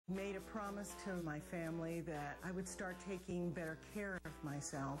Made a promise to my family that I would start taking better care of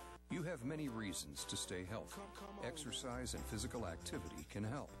myself. You have many reasons to stay healthy. Exercise and physical activity can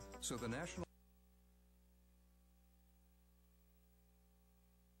help. So the National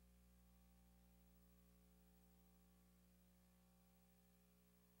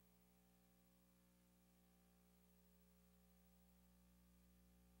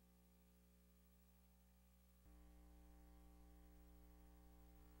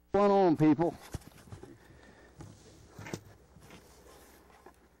What's going on, people?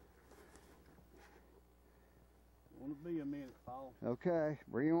 Want to be a minute, Paul. Okay,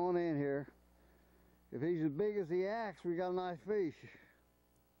 bring him on in here. If he's as big as the axe, we got a nice fish.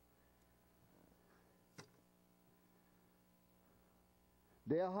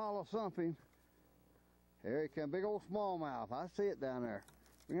 Dale Hollow something. There he comes, big old smallmouth. I see it down there.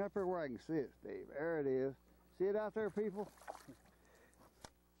 Bring it up here where I can see it, Steve. There it is. See it out there, people?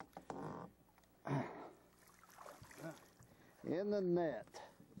 In the net.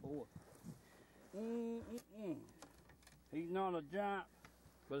 Boy. He's not a giant,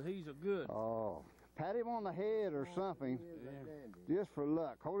 but he's a good. Oh, pat him on the head or something, just for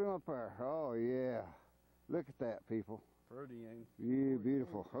luck. Hold him up there. Oh, yeah. Look at that, people. Pretty, ain't Yeah,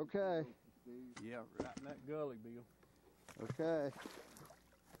 beautiful. Okay. he? Yeah, right in that gully, Bill. Okay.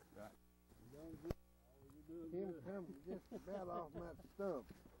 Him come just about off that stump.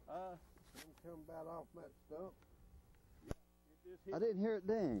 Him come about off that stump. I didn't hear it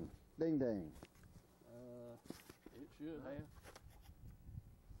ding. Ding, ding. It should have.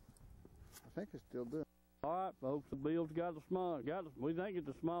 I think it's still doing. All right, folks, the Bill's got a small, we think it's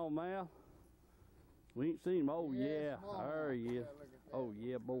a small mouth. We ain't seen him. Oh, yeah, there he is. Oh,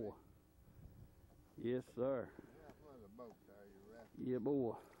 yeah, boy. Yes, sir. Yeah,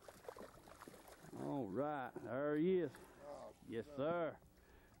 boy. All right, there he is. Yes, sir.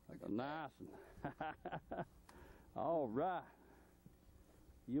 That's a nice one. All right.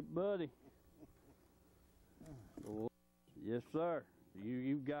 You buddy. Yes, sir.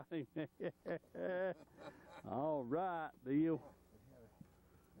 You got him. All right, Bill.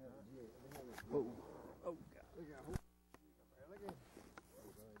 Oh, God.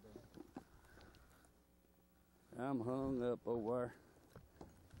 I'm hung up over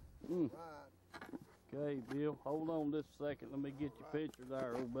there. Okay, Bill, hold on just a second. Let me get your picture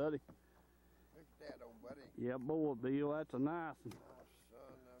there, old buddy. Look at that, old buddy. Yeah, boy, Bill, that's a nice one. Oh,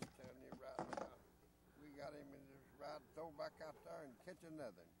 son, I'm telling you right now. We got him in this ride, throw back out there and catch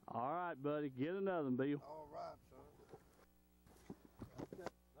another. All right, buddy, get another one, Bill. All right, son.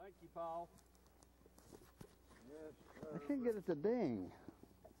 Okay. Thank you, Paul. Yes, sir. I can't get it to ding.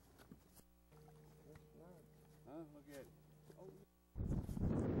 Huh? Look at it.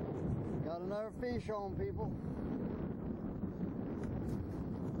 Got another fish on, people.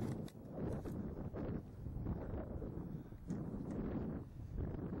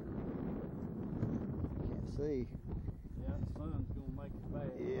 Can't see. Yeah, the sun's gonna make it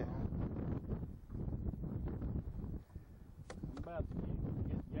bad. Yeah. I'm about to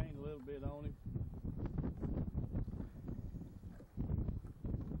gain a little bit on him.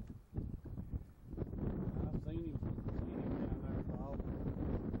 I've seen him down there, Paul.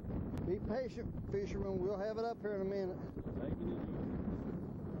 Be patient, fishermen. We'll have it up here in a minute. Taking it easy.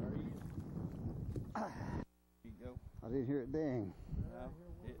 There he is. There you go. I didn't hear it ding.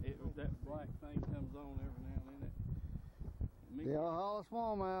 That black thing comes on every now and then. Yeah, Hollow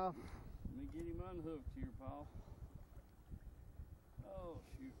smallmouth. Let me get him unhooked here, Paul. Oh,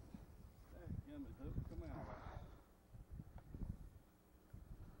 shoot. That gummy hook, come out.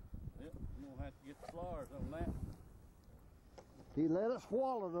 Yep, I'm going to have to get the flowers on that. He let it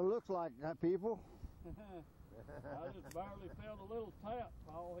swallow it, looks like that, people. I just barely felt a little tap,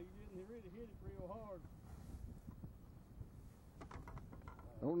 Paul. He didn't really hit it real hard.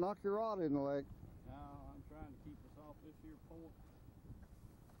 Don't knock your rod in the lake. No, I'm trying to keep us off this here point.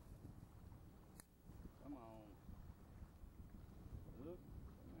 Come on. Look,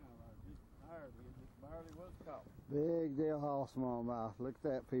 now, just tired here. Just barely was caught. Big Dale Hollow smallmouth. Look at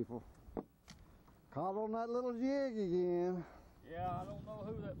that, people. Caught on that little jig again. Yeah, I don't know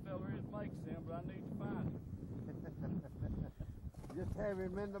who that fella is makes them, but I need to find him. Just have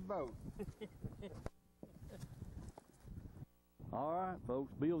him in the boat. All right,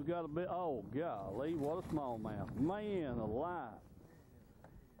 folks. Bill's got a bit. Oh, golly, what a smallmouth. Man alive.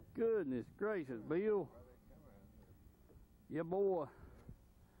 Goodness gracious, Bill. Yeah, boy.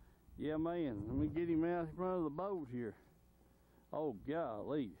 Yeah, man. Let me get him out in front of the boat here. Oh,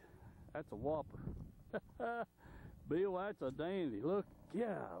 golly. That's a whopper. Bill, that's a dandy. Look,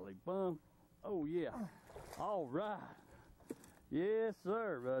 golly, bum. Oh, yeah. All right. Yes,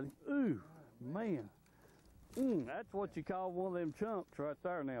 sir, buddy. Ooh, man. That's what you call one of them chunks right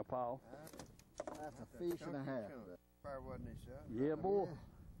there now, Paul. That's a fish and a half. Fire wasn't he, son? Yeah, boy.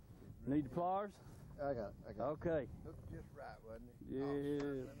 Need the pliers? I got it. Okay. Looked just right, wasn't he?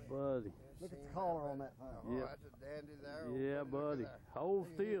 Yeah, buddy. Look at the collar on that thing. Oh, Yep. that's a dandy there. Yeah, Look at buddy. that. Hold Look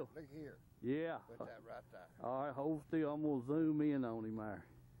here, still. Look here. Yeah. Put that right there. All right, hold still. I'm going to zoom in on him there.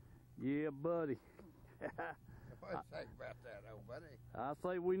 Yeah, buddy. What do you think about that, old buddy? I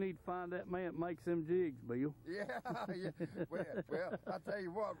say we need to find that man that makes them jigs, Bill. Yeah, yeah. Well, I tell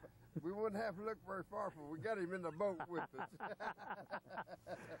you what, we wouldn't have to look very far, for we got him in the boat with us.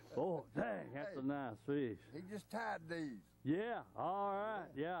 Oh, dang, that's a nice fish. He just tied these. Yeah, all right.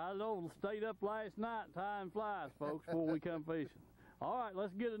 Yeah, I know. Stayed up last night tying flies, folks, before we come fishing. All right,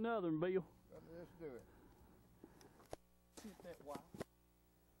 let's get another one, Bill. Let's do it. Hit that wild.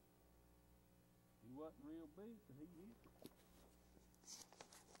 He wasn't real big, but he hit.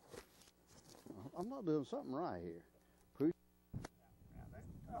 I'm not doing something right here. Push.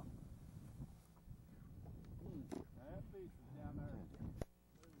 That fish is down there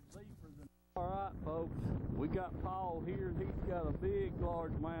deeper than. All right, folks, we got Paul here, and he's got a big,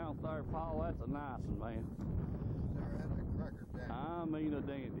 large mouth there. Paul, that's a nice one, man. There, that's a cracker down. I mean a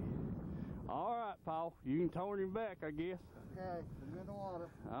dandy. All right, Paul, you can turn him back, I guess. Okay, I'm in the water.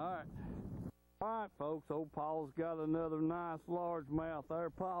 All right. All right, folks, old Paul's got another nice, large mouth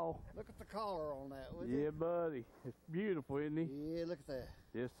there, Paul. Look at the collar on that, would you? Yeah, buddy. It's beautiful, isn't he? Yeah, look at that.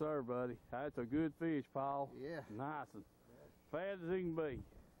 Yes, sir, buddy. That's a good fish, Paul. Yeah. Nice one. Fat as he can be.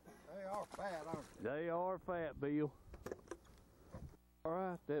 They are fat, aren't they? They are fat, Bill. All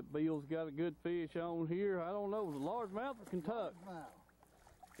right, that Bill's got a good fish on here. I don't know, the largemouth or Kentucky?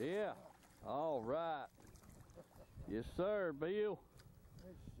 Yeah. All right. Yes, sir, Bill.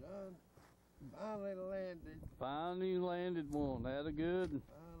 Hey, son, finally landed. Finally landed one. That a good one.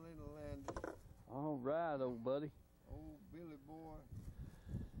 Finally landed. All right, old buddy. Old Billy boy.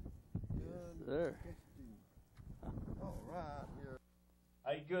 Yes, sir. All right, here.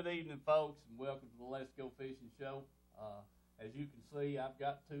 Hey, good evening, folks, and welcome to the Let's Go Fishing Show. As you can see, I've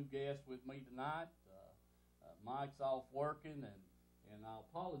got two guests with me tonight. Mike's off working, and I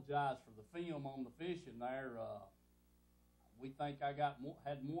apologize for the film on the fishing there. We think I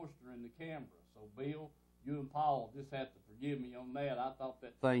had moisture in the camera, so Bill, you and Paul just have to forgive me on that. I thought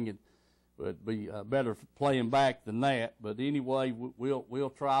that thing would be better playing back than that, but anyway,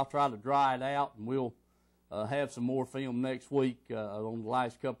 I'll try to dry it out, and we'll have some more film next week on the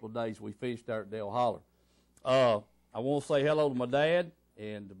last couple of days we fished there at Dale Holler. I want to say hello to my dad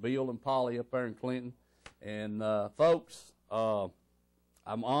and to Bill and Polly up there in Clinton. And folks, I'm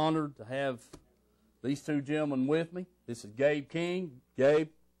honored to have these two gentlemen with me. This is Gabe King. Gabe,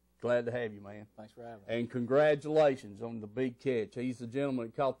 glad to have you, man. Thanks for having me. And congratulations on the big catch. He's the gentleman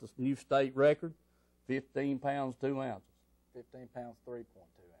that caught the new state record, 15 pounds, 2 ounces. 15 pounds, 3.2 ounces.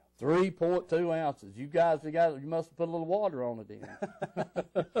 3.2 ounces. You guys, you must have put a little water on it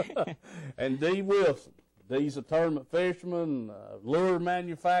then. And D. Wilson. Dee's a tournament fisherman, lure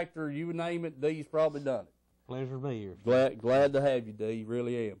manufacturer, you name it, Dee's probably done it. Pleasure to be here. Glad to have you, Dee,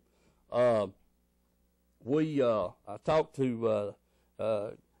 really am. I talked to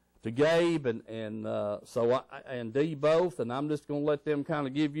Gabe and Dee both, and I'm just going to let them kind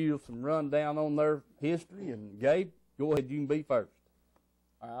of give you some rundown on their history. And Gabe, go ahead, you can be first.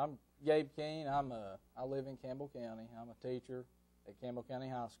 All right, I'm Gabe Keene. I live in Campbell County. I'm a teacher at Campbell County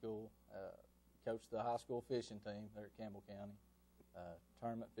High School. Coach the high school fishing team there at Campbell County.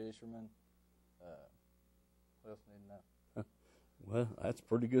 Tournament fisherman. What else do you need to know? Well, that's a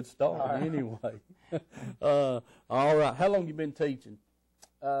pretty good start anyway. All right. How long you been teaching?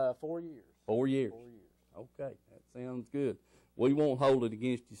 4 years. 4 years. 4 years. Okay, that sounds good. We won't hold it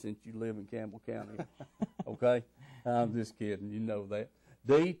against you since you live in Campbell County. Okay? I'm just kidding. You know that.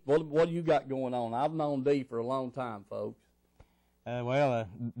 Dee, what do you got going on? I've known Dee for a long time, folks.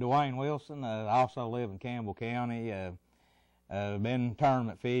 Dwayne Wilson. I also live in Campbell County. Been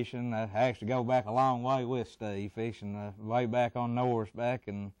tournament fishing. I actually go back a long way with Steve, fishing way back on Norris back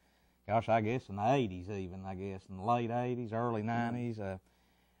in, gosh, I guess in the 80s even, in the late 80s, early 90s.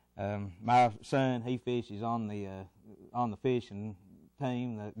 My son, he fishes on the fishing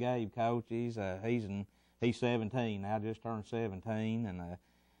team that Gabe coaches. He's 17 now, just turned 17,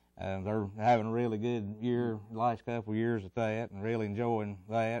 and they're having a really good year, the last couple of years at that, and really enjoying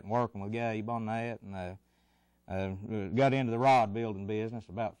that and working with Gabe on that. And got into the rod building business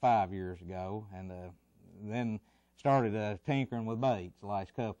about 5 years ago, and then started tinkering with baits the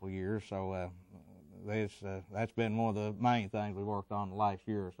last couple of years. So that's been one of the main things we worked on the last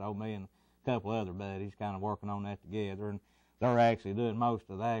year or so. Me and a couple other buddies kind of working on that together. And they're actually doing most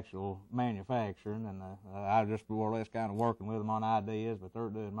of the actual manufacturing, and I just more or less kind of working with them on ideas, but they're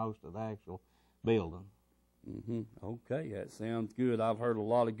doing most of the actual building. Okay, that sounds good. I've heard a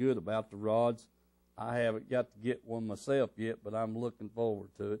lot of good about the rods. I haven't got to get one myself yet, but I'm looking forward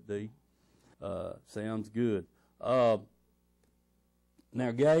to it, D. Sounds good. Now,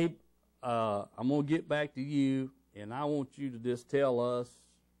 Gabe, I'm going to get back to you, and I want you to just tell us,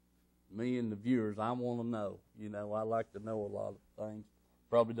 me and the viewers, I want to know. You know, I like to know a lot of things.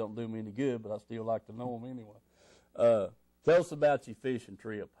 Probably don't do me any good, but I still like to know them anyway. Tell us about your fishing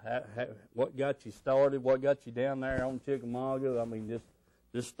trip. What got you started? What got you down there on Chickamauga? I mean,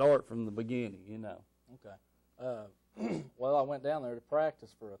 just start from the beginning, you know. Okay. Well, I went down there to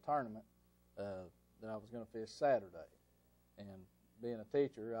practice for a tournament that I was going to fish Saturday. And being a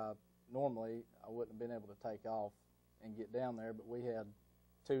teacher, normally I wouldn't have been able to take off and get down there, but we had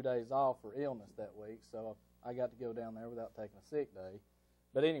 2 days off for illness that week, so I got to go down there without taking a sick day.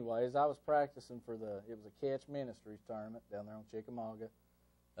 But anyways, I was practicing for it was a Catch Ministries tournament down there on Chickamauga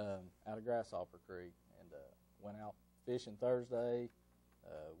out of Grasshopper Creek, and went out fishing Thursday,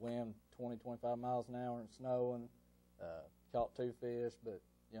 wind 20, 25 miles an hour and snowing, caught 2 fish, but,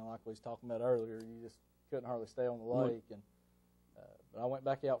 you know, like we was talking about earlier, you just couldn't hardly stay on the lake. And but I went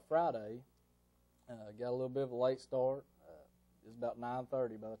back out Friday, got a little bit of a late start. It was about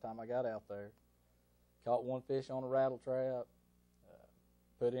 9:30 by the time I got out there. Caught 1 fish on a rattle trap,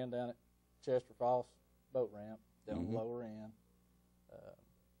 put in down at Chester Falls boat ramp down on the lower end.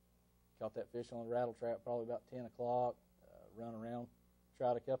 Caught that fish on a rattle trap probably about 10 o'clock, run around,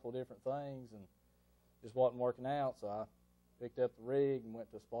 tried a couple of different things, and just wasn't working out, so I picked up the rig and went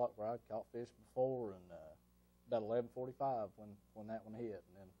to a spot where I'd caught fish before, and about 11:45 when that one hit,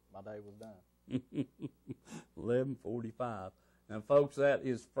 and then my day was done. 11:45. Now, folks, that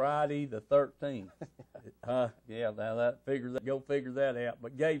is Friday the 13th. Yeah, now go figure that out.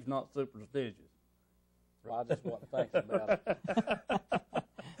 But Gabe's not superstitious. Well, I just wasn't thinking about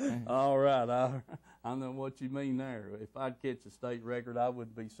it. All right, I know what you mean there. If I'd catch a state record, I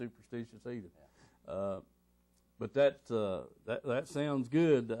wouldn't be superstitious either. Yeah. But that sounds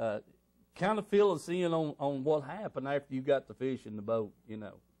good. Kind of fill us in on what happened after you got the fish in the boat, you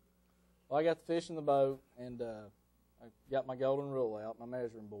know. Well, I got the fish in the boat, and I got my golden rule out, my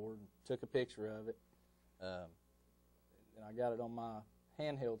measuring board, and took a picture of it. And I got it on my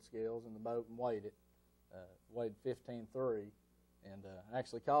handheld scales in the boat and weighed it. Weighed 15.3, and I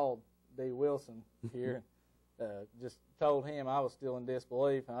actually called D. Wilson here and just told him I was still in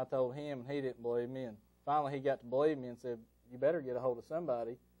disbelief, and I told him, and he didn't believe me. And finally he got to believe me and said, "You better get a hold of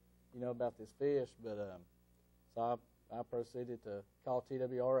somebody, you know, about this fish." But so I proceeded to call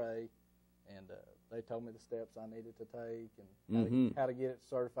TWRA, and they told me the steps I needed to take and how to get it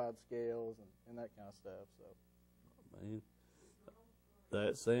certified scales and that kind of stuff. So, man,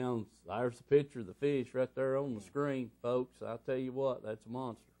 that sounds. There's a picture of the fish right there on the screen, folks. I tell you what, that's a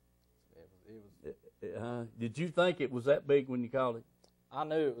monster. It was. Did you think it was that big when you caught it? I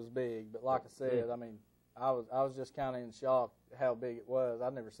knew it was big, but like I said, I mean, I was just kind of in shock how big it was.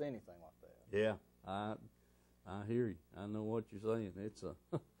 I'd never seen anything like that. Yeah, I hear you. I know what you're saying.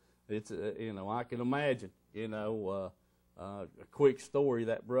 It's a, you know, I can imagine, you know, a quick story.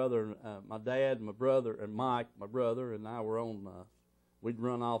 That brother, my dad and my brother, and Mike, my brother, and I were on, we'd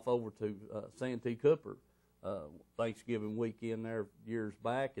run off over to Santee Cooper Thanksgiving weekend there years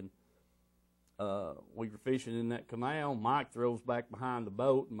back, and we were fishing in that canal. Mike throws back behind the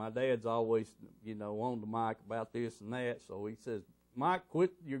boat, and my dad's always, you know, on to Mike about this and that, so he says, "Mike,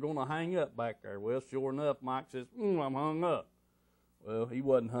 quit, you're going to hang up back there." Well, sure enough, Mike says, "I'm hung up." Well, he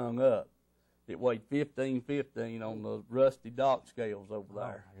wasn't hung up. It weighed 15.15 on the rusty dock scales over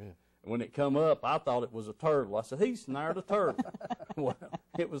there. Oh, yeah. And when it come up, I thought it was a turtle. I said, "He snared a turtle." Well,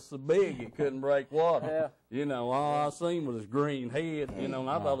 it was so big it couldn't break water. Yeah. You know, all I seen was his green head, you know, and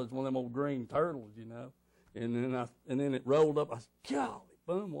I thought it was one of them old green turtles, you know. And then it rolled up. I said, "Golly,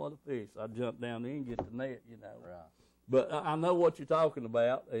 boom, what a fish." I jumped down there and get the net, you know. Right. But I know what you're talking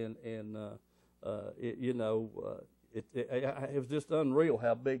about, and you know, it was just unreal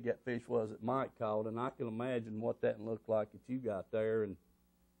how big that fish was that Mike caught, and I can imagine what that looked like that you got there, and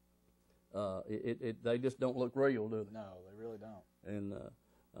they just don't look real, do they? No, they really don't. And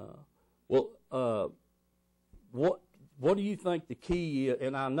what do you think the key is?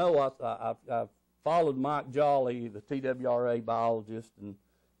 And I know I've followed Mike Jolly, the TWRA biologist,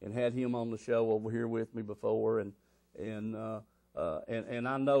 and had him on the show over here with me before, and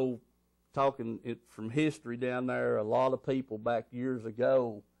I know, talking it from history down there, a lot of people back years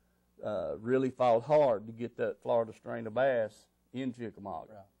ago really fought hard to get that Florida strain of bass in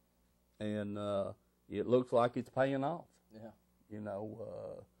Chickamauga. Right. And it looks like it's paying off. Yeah. You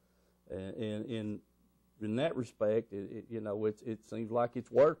know, and in that respect, it seems like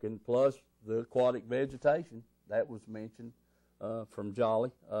it's working. Plus the aquatic vegetation that was mentioned from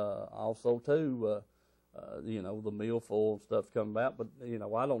Jolly, also too. The milfoil and stuff's coming about, but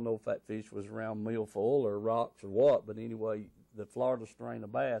I don't know if that fish was around milfoil or rocks or what. But anyway, the Florida strain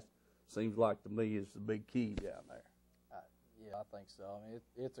of bass seems like to me is the big key down there. Yeah, I think so. I mean,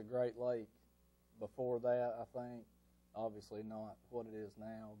 it's a great lake. Before that, I think, obviously not what it is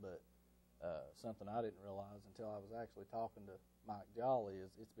now, but something I didn't realize until I was actually talking to Mike Jolly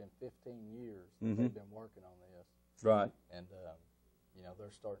is it's been 15 years that they've been working on this. Right. And,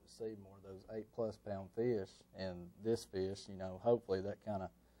 they're starting to see more of those 8+ pound fish. And this fish, hopefully that kind of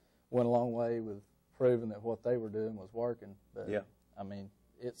went a long way with proving that what they were doing was working. But, yeah. I mean,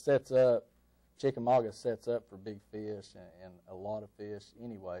 it sets up, Chickamauga sets up for big fish and a lot of fish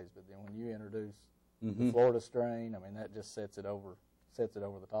anyways. But then when you introduce the Florida strain, I mean, that just sets it over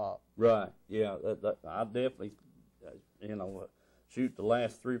the top. Right. Yeah. I definitely, shoot, the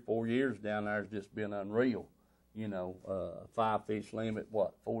last 3 or 4 years down there has just been unreal. 5 fish limit,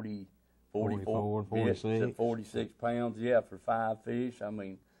 what, 44, 46. 46 pounds, yeah, for 5 fish. I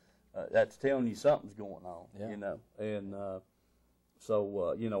mean, that's telling you something's going on, And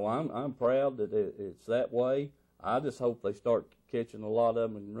so, I'm proud that it's that way. I just hope they start catching a lot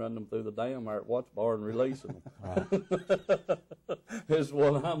of them and run them through the dam there at Watch Bar and releasing them. Is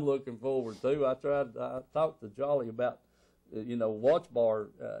what I'm looking forward to. I talked to Jolly about, Watch Bar,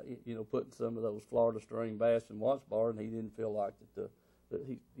 putting some of those Florida strain bass in Watch Bar, and he didn't feel like that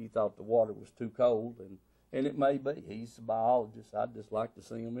he thought the water was too cold, and it may be. He's a biologist. I'd just like to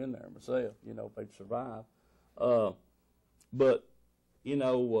see them in there myself, if they'd survive. But,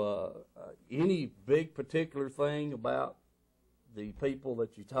 any big particular thing about the people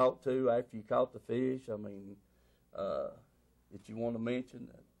that you talked to after you caught the fish, I mean, that you want to mention?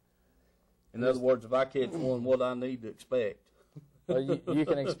 In other words, if I catch one, what I need to expect? Well, you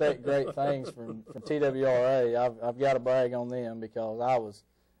can expect great things from TWRA. I've got to brag on them because I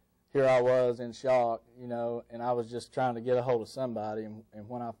was in shock, and I was just trying to get a hold of somebody. And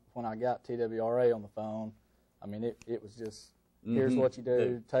when I got TWRA on the phone, I mean, it was just, here's what you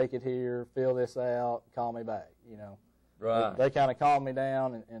do, take it here, fill this out, call me back, Right. They kind of calmed me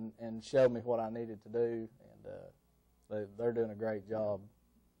down and showed me what I needed to do, and they're doing a great job.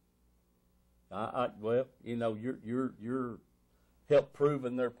 Well, you're help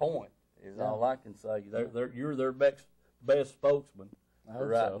proving their point is all I can say. You're their best spokesman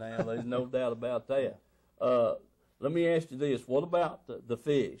right now. There's no doubt about that. Let me ask you this: what about the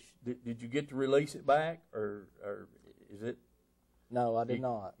fish? Did you get to release it back, or is it? No, I did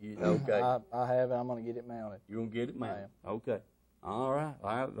not. Okay. I have it. I'm going to get it mounted. You're going to get it mounted? Okay. All right.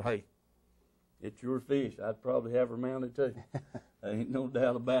 Hey, it's your fish. I'd probably have her mounted too. Ain't no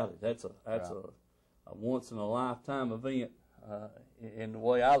doubt about it. That's a once in a lifetime event. And the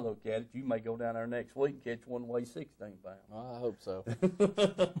way I look at it, you may go down there next week and catch one weigh 16 pounds. I hope so.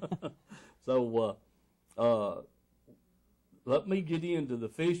 So, let me get into the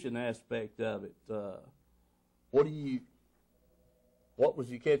fishing aspect of it. What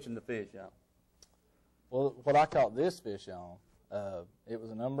was you catching the fish on? Well, what I caught this fish on, it was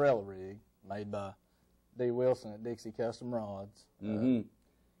an umbrella rig made by D. Wilson at Dixie Custom Rods.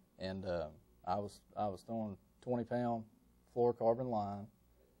 And I was throwing 20-pound fluorocarbon line,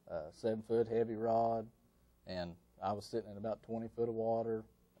 7-foot heavy rod, and I was sitting in about 20 foot of water.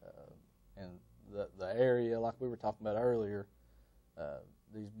 And the area, like we were talking about earlier,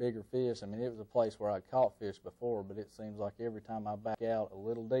 these bigger fish, I mean, it was a place where I'd caught fish before, but it seems like every time I back out a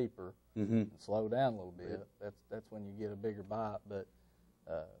little deeper and slow down a little bit, that's when you get a bigger bite. But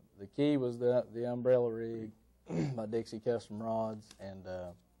the key was the umbrella rig by Dixie Custom Rods, and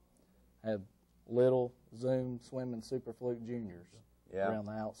had little Zoom Swimming Super Fluke Juniors around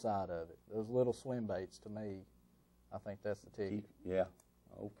the outside of it. Those little swim baits, to me, I think that's the ticket. Yeah,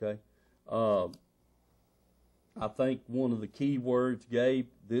 okay. I think one of the key words, Gabe,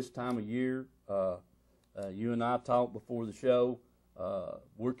 this time of year, you and I talked before the show,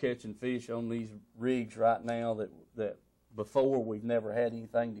 we're catching fish on these rigs right now that before we've never had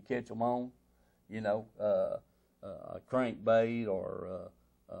anything to catch them on, a crankbait or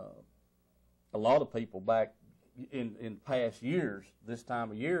a lot of people back in past years, this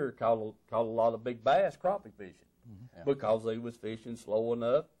time of year, caught a lot of big bass crappie fishing because they was fishing slow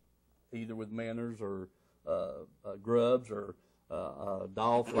enough, either with minnows or grubs or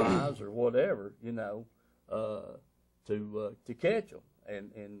doll flies or whatever, to catch them.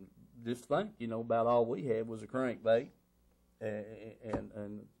 And just think, about all we had was a crankbait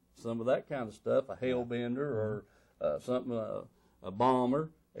and some of that kind of stuff, a hellbender or something, a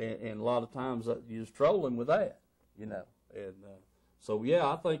bomber, and a lot of times you're trolling with that, you know. And so yeah,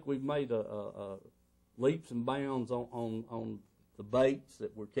 I think we've made a leaps and bounds on the baits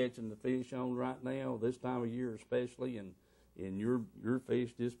that we're catching the fish on right now, this time of year especially, and your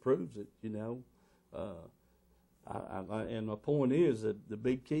fish just proves it, you know. And my point is that the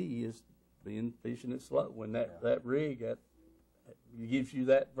big key is fishing it slow. When that rig that gives you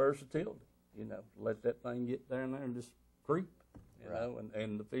that versatility, you know, let that thing get down there and just creep, you know,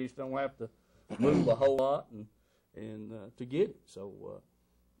 and the fish don't have to move a whole lot and to get it. So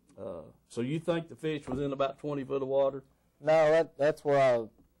so you think the fish was in about 20 foot of water? No, that's where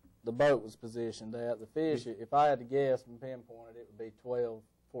the boat was positioned at. The fish, if I had to guess and pinpoint it, it would be 12,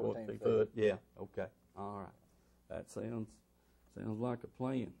 14 feet. Yeah, okay. All right. That sounds like a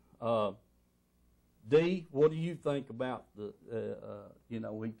plan. Dee, what do you think about the, you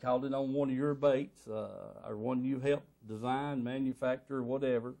know, we called it on one of your baits, or one you helped design, manufacture,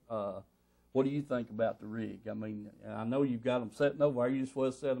 whatever. What do you think about the rig? I mean, I know you've got them sitting over there. You just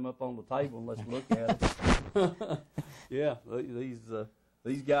want to set them up on the table and let's look at them. Yeah,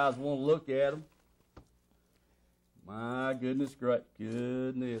 these guys want to look at them. My goodness, great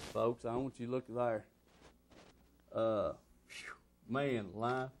goodness, folks! I want you to look there. Man,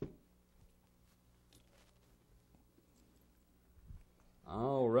 live.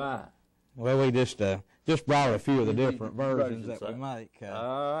 All right. Well, we just brought a few of the different versions that we make.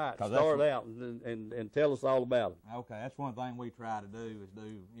 All right, start out and tell us all about them. Okay, that's one thing we try to do is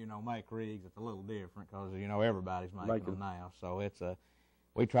you know, make rigs that's a little different because, you know, everybody's making them now. So it's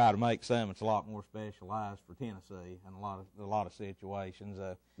we try to make some that's a lot more specialized for Tennessee in a lot of situations.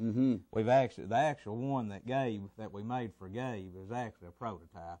 We've actually, the actual one that we made for Gabe is actually a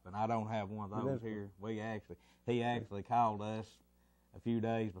prototype, and I don't have one of those here. He actually called us a few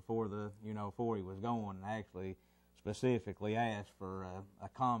days before before he was going, and actually specifically asked for a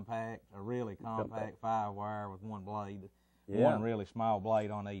really compact 5-wire with one blade, one really small blade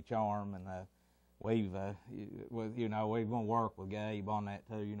on each arm, and we're going to work with Gabe on that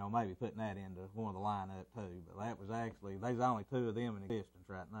too, you know, maybe putting that into one of the lineup too. But that was actually, there's only 2 of them in existence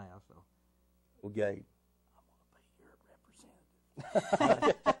right now. So, well, Gabe, I'm going to be your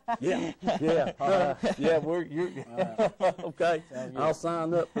representative. Yeah, okay. I'll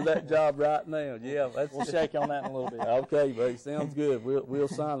sign up for that job right now. Yeah, we'll shake on that in a little bit. Okay, buddy, sounds good. We'll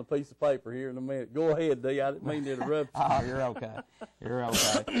sign a piece of paper here in a minute. Go ahead, Dee. I didn't mean to interrupt you. Oh, you're okay. You're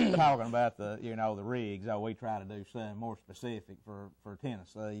okay. Talking about the rigs, we try to do something more specific for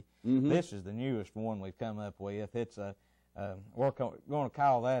Tennessee. This is the newest one we've come up with. It's we're going to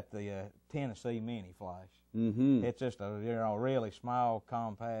call that the Tennessee Mini Flash. It's just a really small,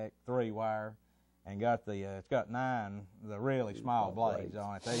 compact 3-wire, and it's got 9 the really small blades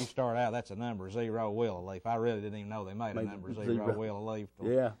on it. You start out, that's a number 0 willow leaf. I really didn't even know they made a number 0 willow leaf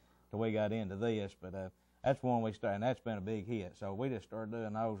till we got into this, but that's one we started, and that's been a big hit. So we just started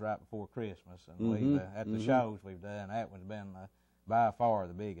doing those right before Christmas, and we at the shows we've done, that one's been by far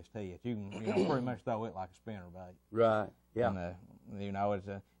the biggest hit. You can pretty much throw it like a spinnerbait. Right. Yeah. And it's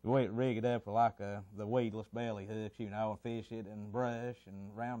we rig it up with the weedless belly hooks, and fish it in brush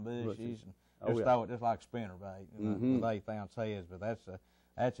and round bushes, and throw it just like a spinnerbait. With 8-ounce heads. But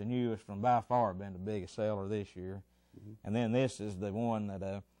that's the newest from by far been the biggest seller this year. And then this is the one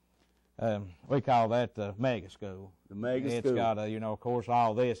that we call that the Mega School. The Mega School. It's got of course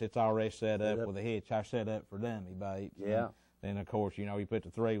all this. It's already set up with a hitch. I set up for dummy baits. Yeah. Then of course you put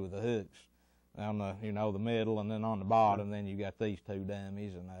the 3 with the hooks on the the middle, and then on the bottom, then you got these 2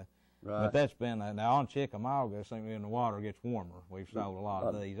 dummies, and but that's been now on Chickamauga. When the water gets warmer, we've sold a lot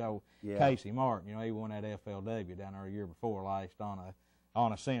of these. Casey Martin, he won that FLW down there a year before last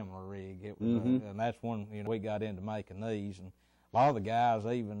on a similar rig. It was, and that's when we got into making these, and a lot of the guys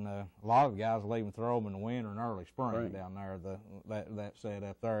will even throw them in the winter and early spring down there. That set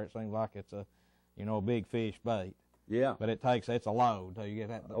up there, it seems like it's a a big fish bait. Yeah. But it's a load. So you get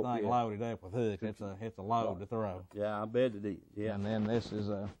that thing loaded up with hooks. It's a load to throw. Yeah, I bet it is. Yeah. And then this is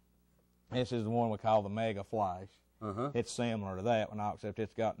the one we call the Mega Flash. It's similar to that one, except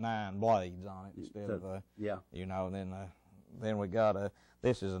it's got 9 blades on it instead of And then we got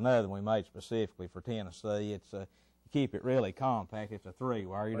this is another one we made specifically for Tennessee. It's you keep it really compact. It's a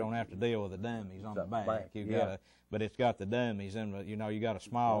 3-wire. You don't have to deal with the dummies on the back. But it's got the dummies, and you got a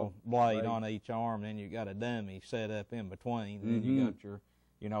small blade on each arm, and then you got a dummy set up in between, and then you got your,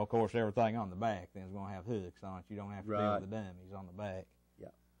 of course, everything on the back then is going to have hooks on it. You don't have to deal with the dummies on the back. Yeah.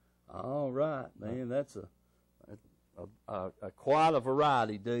 All right, man. That's quite a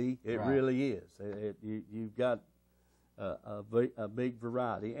variety, Dee. It really is. You've got a big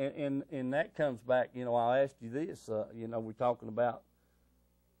variety. And that comes back, I'll ask you this, we're talking about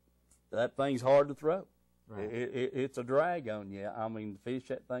that thing's hard to throw. Right. It's a drag on you. I mean, fish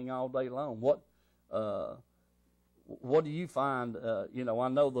that thing all day long. What do you find? I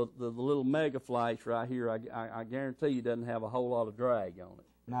know the little mega flights right here, I guarantee you doesn't have a whole lot of drag on it.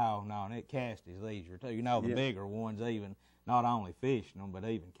 No, and it casts is easier too. The bigger ones even not only fishing them, but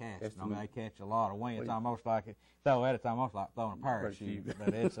even casting them. They catch a lot of wind. It's almost like it's almost like throwing a parachute.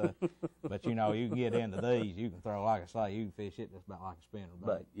 But it's but you can get into these. You can throw, like I say, you can fish it just about like a spinner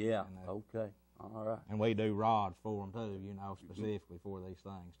bait. Yeah. Okay. All right. And we do rods for them too. Specifically for these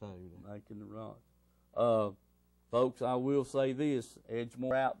things too. Making the rods. Folks, I will say this: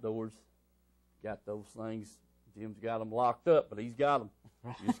 Edgemore Outdoors got those things. Jim's got them locked up, but he's got them.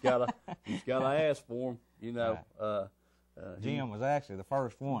 He's gotta ask for them. Right. Jim was actually the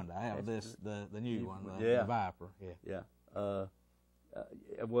first one to have the new one, the Viper. Yeah.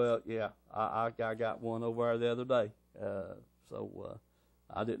 I got one over there the other day. So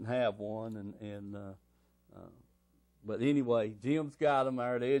I didn't have one, but anyway, Jim's got them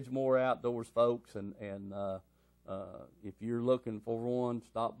there at Edgemore Outdoors, folks, and if you're looking for one,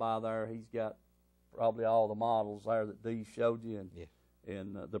 stop by there. He's got probably all the models there that Dee showed you,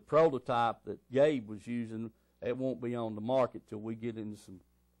 and the prototype that Gabe was using, it won't be on the market till we get into some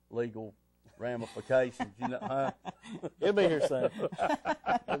legal ramifications. Huh? It'll be here soon.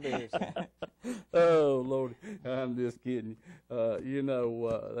 It'll be here soon. Oh Lord, I'm just kidding. That's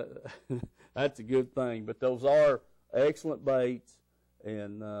a good thing. But those are excellent baits,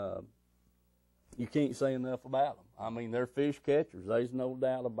 and you can't say enough about them. I mean, they're fish catchers. There's no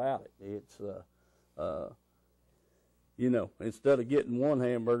doubt about it. It's instead of getting one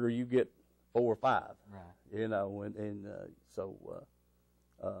hamburger, you get 4 or 5. Right.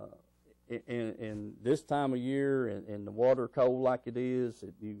 And this time of year, and the water cold like it is,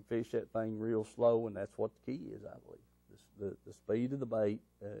 you can fish that thing real slow, and that's what the key is, I believe. The speed of the bait.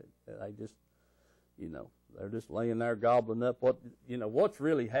 They just, they're just laying there gobbling up. What's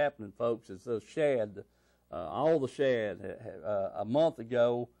really happening, folks, is those shad, all the shad. A month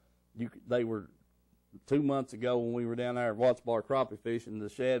ago, they were 2 months ago when we were down there at Watts Bar crappie fishing, the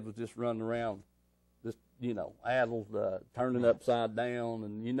shad was just running around, just, addled, turning upside down,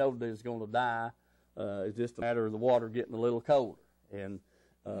 and they was going to die. It's just a matter of the water getting a little colder. And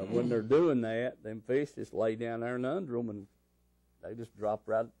when they're doing that, them fish just lay down there and under them, and they just drop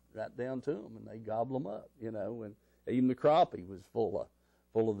right down to them, and they gobble them up, and even the crappie was full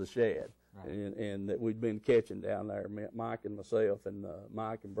of the shad. Right. And that we'd been catching down there, Mike and myself and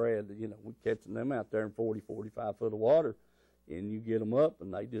Mike and Brad, we're catching them out there in 40, 45 foot of water, and you get them up,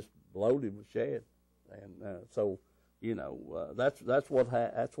 and they just bloated with shad. And so, that's what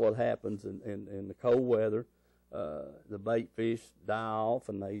happens in the cold weather. The bait fish die off,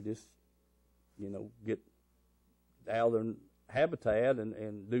 and they just, get out of their habitat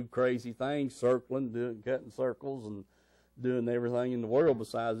and do crazy things, circling, cutting circles, and doing everything in the world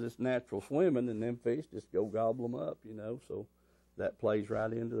besides this natural swimming, and them fish just go gobble them up, so that plays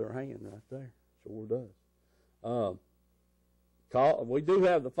right into their hand right there. Sure does. We do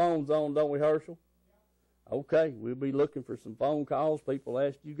have the phones on, don't we, Herschel? Okay, we'll be looking for some phone calls. People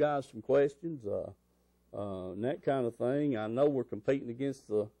ask you guys some questions, and that kind of thing. I know we're competing against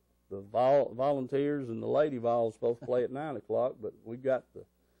the volunteers, and the Lady Vols supposed to play at 9 o'clock, but we got the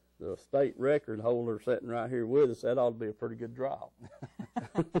state record holder sitting right here with us. That ought to be a pretty good draw.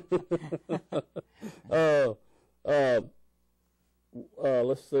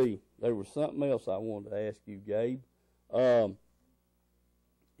 Let's see. There was something else I wanted to ask you, Gabe.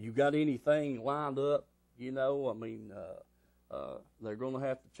 You got anything lined up? They're going to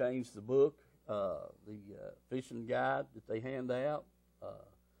have to change the book, the fishing guide that they hand out.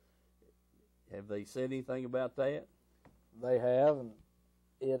 Have they said anything about that? They have, and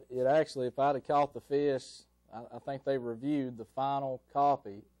it actually, if I'd have caught the fish, I think they reviewed the final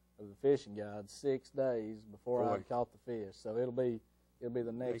copy of the fishing guide 6 days before I caught the fish. So it'll be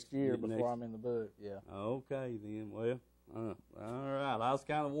the next year before I'm in the book. Yeah. Okay then. Well, all right. I was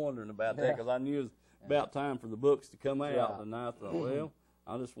kind of wondering about that because I knew it was about time for the books to come out, and I thought, well,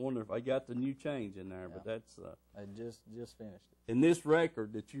 I just wonder if I got the new change in there. But that's I just finished it. In this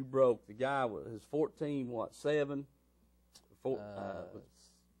record that you broke, the guy was 14.7.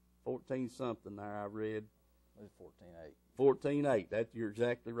 14 something there I read. It was 14.8. 14.8. You're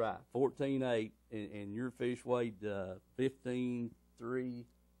exactly right. 14.8, and your fish weighed 15.3.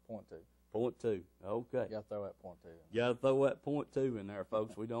 0.2. Okay. Got to throw that 0.2. Got to throw that 0.2 in there,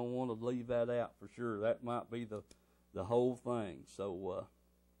 folks. We don't want to leave that out for sure. That might be the whole thing. So, all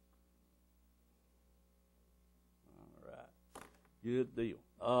right. Good deal.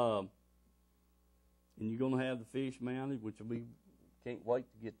 And you're going to have the fish mounted, which we can't wait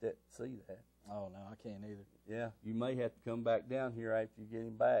to get that see that. Oh, no, I can't either. Yeah, you may have to come back down here after you get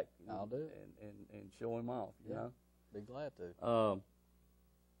him back. I'll do it. And show him off, you know. Be glad to.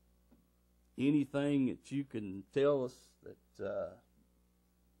 Anything that you can tell us that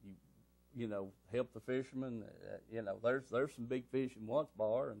you know, help the fishermen? You know, there's some big fish in Once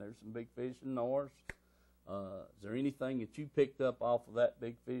Bar, and there's some big fish in Norris. Is there anything that you picked up off of that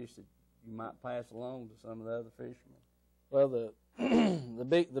big fish that you might pass along to some of the other fishermen? Well,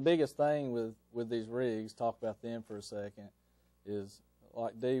 the biggest thing with these rigs, talk about them for a second, is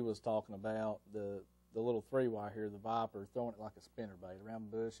like Dee was talking about, the little 3-wire here, the Viper, throwing it like a spinnerbait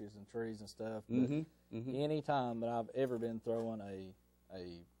around bushes and trees and stuff. But any time that I've ever been throwing a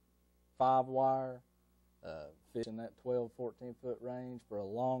 5-wire, fishing that 12, 14-foot range for a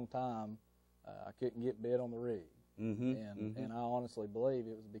long time, I couldn't get bit on the rig. And I honestly believe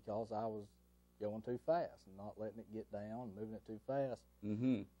it was because I was going too fast and not letting it get down, moving it too fast.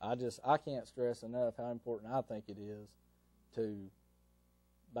 I can't stress enough how important I think it is to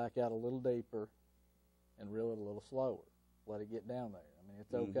back out a little deeper and reel it a little slower. Let it get down there. I mean,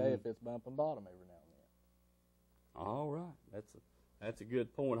 it's okay if it's bumping bottom every now and then. All right. That's a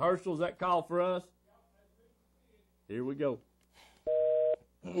good point. Herschel, is that call for us? Here we go.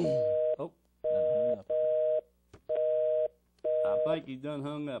 Oh. I think he's done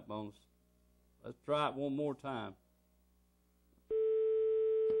hung up on us. Let's try it one more time.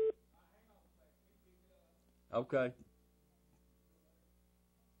 Okay.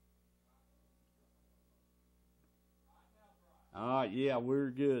 All right, yeah, we're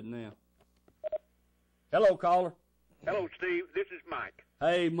good now. Hello, caller. Hello, Steve. This is Mike.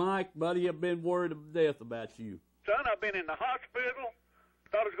 Hey, Mike, buddy, I've been worried to death about you. Son, I've been in the hospital.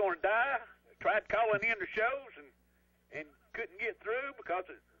 Thought I was going to die. Tried calling in the shows and couldn't get through because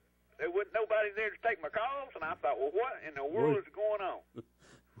there wasn't nobody there to take my calls. And I thought, well, what in the world is going on?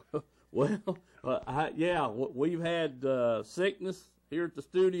 Well, we've had sickness here at the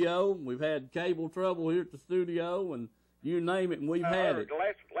studio. We've had cable trouble here at the studio, and you name it, and we've had it.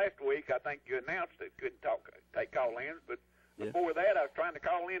 Last week, I think you announced that couldn't take call-ins, but before that, I was trying to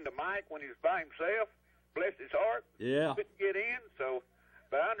call in to Mike when he was by himself. Bless his heart. Yeah. Couldn't get in,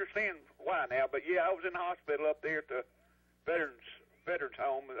 but I understand why now. But yeah, I was in the hospital up there at the veterans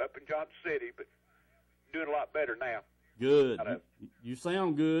home up in Johnson City, but doing a lot better now. Good. You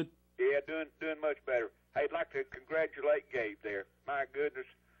sound good. Yeah, doing much better. Hey, I'd like to congratulate Gabe there. My goodness,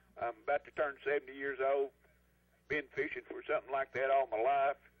 I'm about to turn 70 years old. Been fishing for something like that all my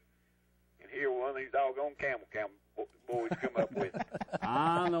life, and here one of these doggone camel boys come up with it.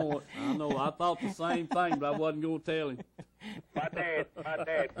 I know it. I thought the same thing, but I wasn't going to tell him. My dad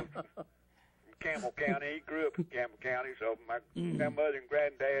was from Campbell County. He grew up in Campbell County, so my grandmother and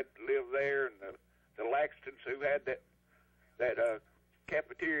granddad lived there, and the Laxtons, who had that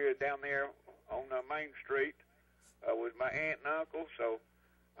cafeteria down there on Main Street, was my aunt and uncle. So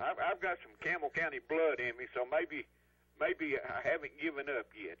I've got some Campbell County blood in me, so maybe I haven't given up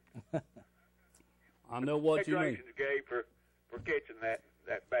yet. I know what you mean. Congratulations, Gabe, for catching that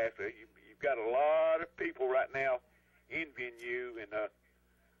bass. You've got a lot of people right now envying you, and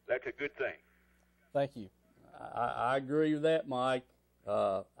that's a good thing. Thank you. I agree with that, Mike.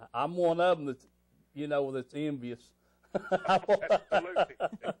 I'm one of them that's envious. Absolutely.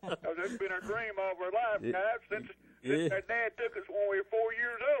 That's been our dream all of our life, guys. Since our dad took us when we were 4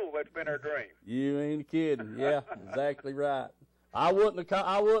 years old, that's been our dream. You ain't kidding. Yeah, exactly right. I wouldn't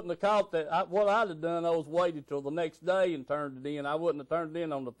have caught that. What I'd have done, I was waited till the next day and turned it in. I wouldn't have turned it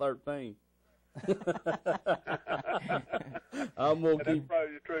in on the 13th. I'm gonna That's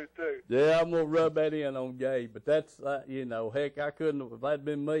probably the truth too. Yeah, I'm gonna rub that in on Gabe. But that's heck, I couldn't have. If that'd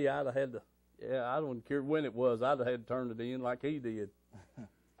been me, I'd have had to. Yeah, I don't care when it was. I'd have had to turn it in like he did.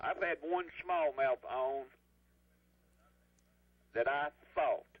 I've had one smallmouth on that I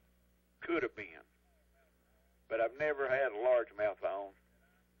thought could have been, but I've never had a largemouth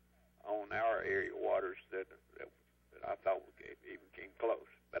on our area waters that I thought even came close.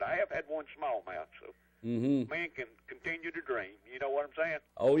 But I have had one smallmouth, so man can continue to dream. You know what I'm saying?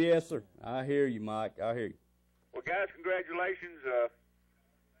 Oh, yes, sir. I hear you, Mike. I hear you. Well, guys, congratulations.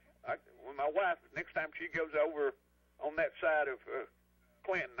 When my wife, next time she goes over on that side of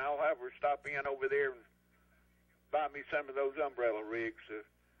Clinton, I'll have her stop in over there and buy me some of those umbrella rigs.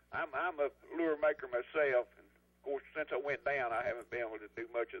 I'm a lure maker myself, and of course, since I went down, I haven't been able to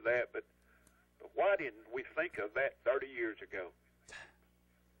do much of that. But why didn't we think of that 30 years ago?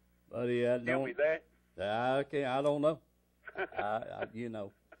 Buddy, Tell me that. I don't know.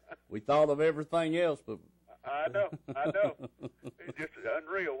 We thought of everything else, but I know. It's just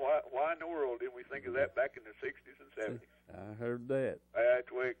unreal. Why in the world didn't we think of that back in the 60s and 70s? I heard that. That's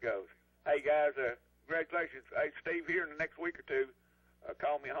the way it goes. Hey, guys, congratulations. Hey, Steve, here in the next week or two,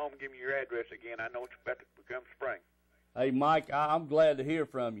 call me home and give me your address again. I know it's about to become spring. Hey, Mike, I'm glad to hear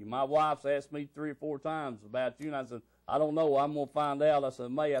from you. My wife's asked me 3 or 4 times about you, and I said, I don't know. I'm going to find out. I said, I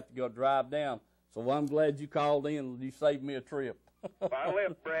may have to go drive down. So I'm glad you called in. You saved me a trip. Well, I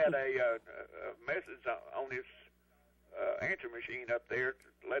left Brad a message on his answer machine up there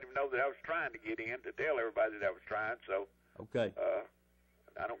to let him know that I was trying to get in, to tell everybody that I was trying. So, okay.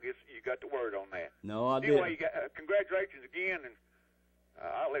 I don't guess you got the word on that. No, I didn't. Anyway, congratulations again, and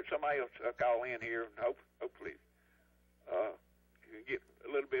I'll let somebody else call in here, and hopefully get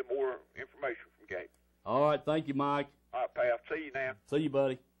a little bit more information from Gabe. All right, thank you, Mike. All right, pal. See you now. See you,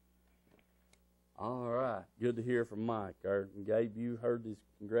 buddy. All right, good to hear from Mike. And Gabe, you heard his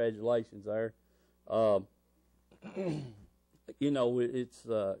congratulations there. You know, it's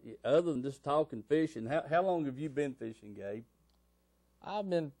other than just talking fishing. How long have you been fishing, Gabe? I've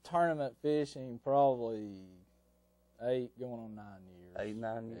been tournament fishing probably 8 going on 9 years. 8,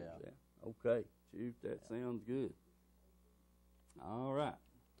 9 years. Yeah. Okay. Shoot, that sounds good. All right.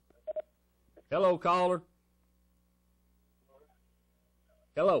 Hello, caller.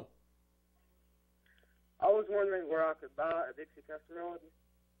 Hello. I was wondering where I could buy a Dixie custom rod.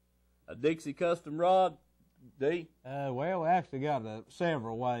 A Dixie custom rod, D? Well, we actually got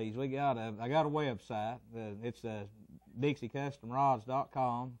several ways. I got a website. It's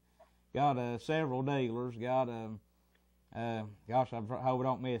DixieCustomRods.com. Got several dealers. Got gosh, I hope I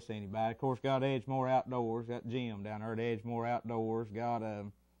don't miss anybody. Of course, got Edgemore Outdoors. Got Jim down there at Edgemore Outdoors. Got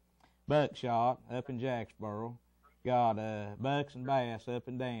Buckshot up in Jacksboro. Got Bucks and Bass up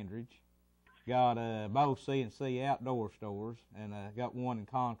in Dandridge. Got both C&C outdoor stores, and got one in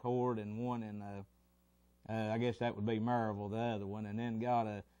Concord and one in I guess that would be Maryville, the other one, and then got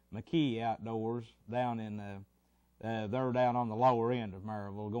McKee Outdoors down in they're down on the lower end of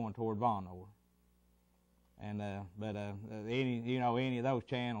Maryville, going toward Vonore. And any of those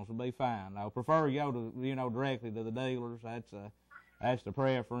channels will be fine. I prefer you go to directly to the dealers. That's the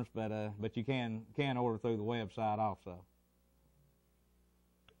preference, but you can order through the website also.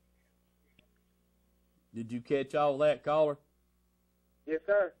 Did you catch all that, caller? Yes,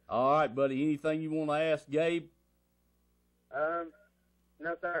 sir. All right, buddy. Anything you want to ask Gabe?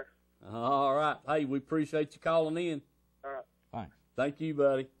 No, sir. All right. Hey, we appreciate you calling in. All right. Thanks. Thank you,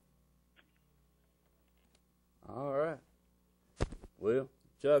 buddy. All right. Well,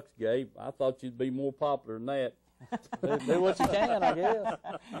 Chuck's, Gabe, I thought you'd be more popular than that. Do what you can, I guess.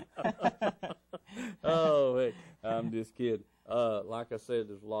 Oh, hey, I'm just kidding. Like I said,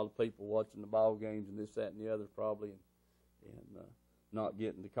 there's a lot of people watching the ball games and this, that, and the other probably, and not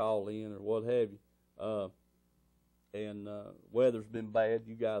getting to call in or what have you. And weather's been bad.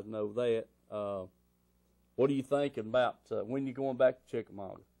 You guys know that. What are you thinking about when you going back to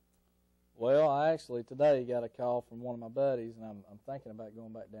Chickamauga? Well, I actually today got a call from one of my buddies, and I'm thinking about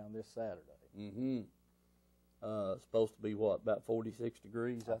going back down this Saturday. Mm-hmm. It's supposed to be what, about 46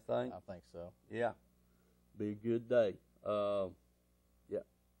 degrees, I think? I think so. Yeah. Be a good day.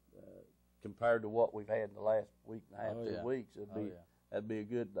 Compared to what we've had in the last week and a half, 2 weeks, that'd be a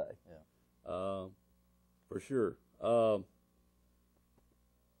good day. Yeah. For sure.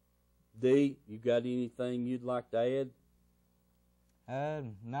 D, you got anything you'd like to add?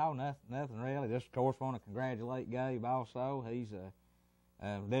 No, nothing really. Just, of course, want to congratulate Gabe also. He's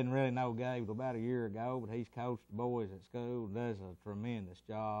didn't really know Gabe about a year ago, but he's coached the boys at school and does a tremendous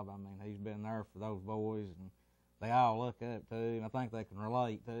job. I mean, he's been there for those boys, and they all look up to him. I think they can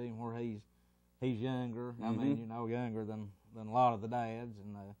relate to him where he's younger. Mm-hmm. I mean, younger than a lot of the dads,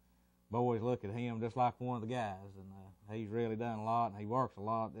 and boys look at him just like one of the guys, and he's really done a lot, and he works a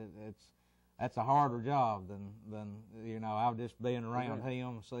lot. That's a harder job than I've just been around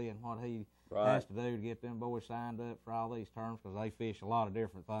him, seeing what he has to do to get them boys signed up for all these terms, because they fish a lot of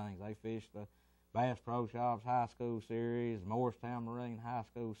different things. They fish the Bass Pro Shops High School Series, Morristown Marine High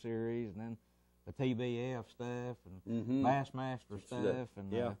School Series, and then the TBF stuff and Bassmaster stuff,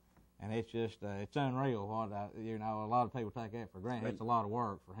 and it's just it's unreal what a lot of people take that for granted. It's a lot of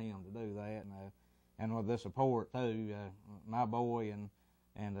work for him to do that, and with the support too. My boy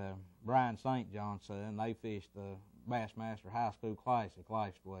and Brian St. John's son, they fished the Bassmaster High School Classic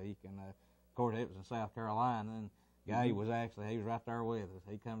last week, and of course it was in South Carolina, and Gabe was he was right there with us.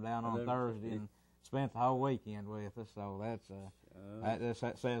 He come down on Thursday and spent the whole weekend with us, so that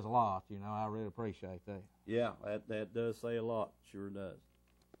says a lot. I really appreciate that. Yeah, that does say a lot. Sure does.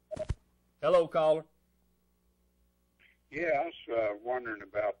 Hello, caller. Yeah, I was wondering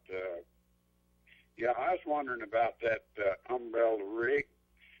about Yeah, I was wondering about that umbrella rig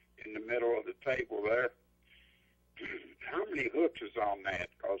in the middle of the table there. How many hooks is on that?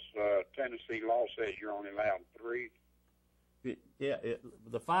 Because Tennessee law says you're only allowed 3. The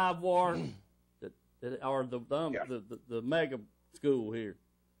 5-war, or the mega school here.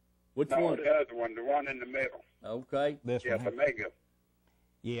 Which one? The other one, the one in the middle. Okay. This Yeah, one. the mega.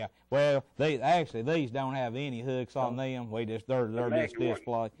 Yeah. Well, these don't have any hooks on them. They're just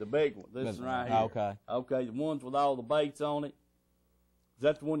display. The big one. This is right here. Okay. Okay. The ones with all the baits on it. Is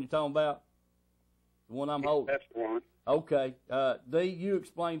that the one you're talking about? The one I'm holding. That's the one. Okay. D, you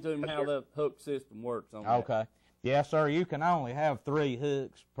explain to him how the hook system works on that. Okay. Yes, sir. You can only have 3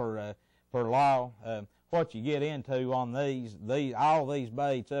 hooks per law. What you get into on all these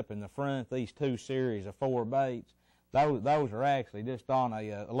baits up in the front, these 2 series of 4 baits, those are actually just on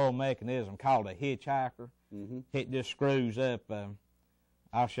a little mechanism called a hitchhiker. Mm-hmm. It just screws up.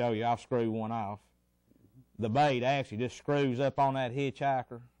 I'll show you. I'll screw one off. The bait actually just screws up on that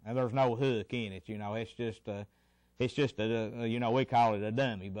hitchhiker, and there's no hook in it. It's just we call it a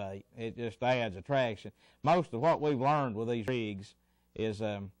dummy bait. It just adds attraction. Most of what we've learned with these rigs is,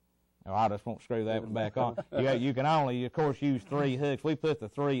 I just won't screw that one back on. You can only, of course, use 3 hooks. We put the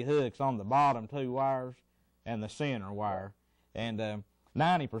 3 hooks on the bottom 2 wires and the center wire, and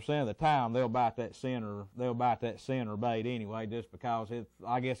 90% of the time they'll bite that center bait anyway, just because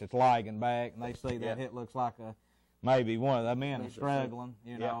I guess it's lagging back, and they see that it looks like maybe one of the men is struggling,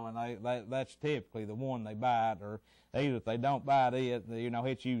 and that's typically the one they bite, or either if they don't bite it,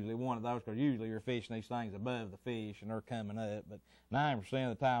 it's usually one of those, because usually you're fishing these things above the fish and they're coming up, but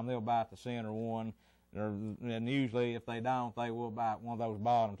 90% of the time they'll bite the center one, and usually if they don't, they will bite one of those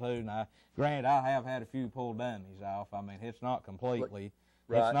bottom 2. Now, granted, I have had a few pull dummies off. I mean, it's not completely,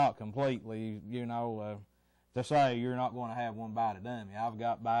 to say you're not going to have one bite a dummy. I've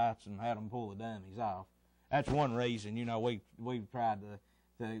got bites and had them pull the dummies off. That's one reason, we've tried to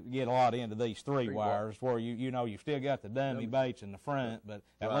get a lot into these 3 wires, where you still got the dummy baits in the front, but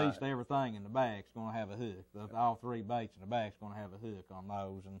at least everything in the back's going to have a hook. All 3 baits in the back's going to have a hook on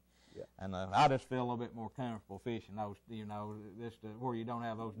those, and I just feel a little bit more comfortable fishing those, where you don't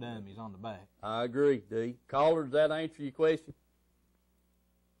have those dummies on the back. I agree, D. Caller, does that answer your question?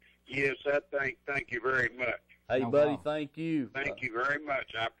 Yes, thank you very much. Hey, No buddy, problem. Thank you. Thank you very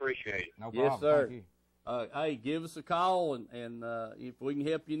much. I appreciate it. No problem. Yes, sir. Thank you. Hey, give us a call, and if we can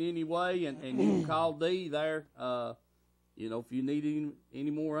help you in any way, and you can call D there, if you need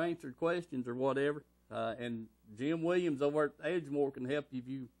any more answered questions or whatever. And Jim Williams over at Edgemore can help you if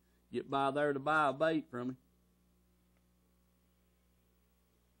you get by there to buy a bait from him.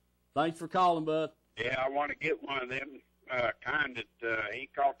 Thanks for calling, bud. Yeah, I want to get one of them kind that he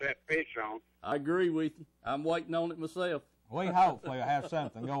caught that fish on. I agree with you. I'm waiting on it myself. We hopefully will have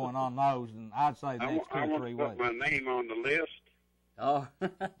something going on those, and I'd say the next 2 I or want 3 to put weeks. my name on the list. Oh.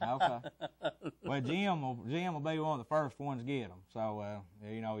 Okay. Well, Jim will be one of the first ones to get them. So,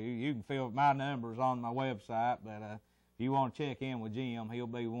 you can fill my numbers on my website, but if you want to check in with Jim, he'll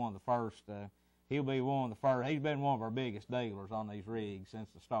be one of the first. He'll be one of the first. He's been one of our biggest dealers on these rigs since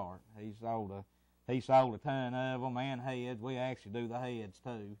the start. He sold a ton of them and heads. We actually do the heads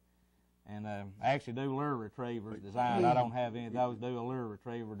too. And I actually do lure retrievers designed. I don't have any of those. Do a lure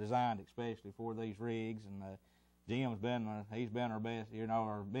retriever designed especially for these rigs. And Jim's been our best,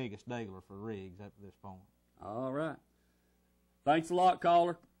 our biggest dealer for rigs up to this point. All right. Thanks a lot,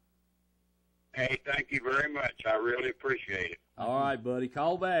 caller. Hey, thank you very much. I really appreciate it. All right, buddy.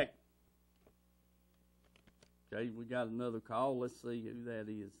 Call back. Okay, we got another call. Let's see who that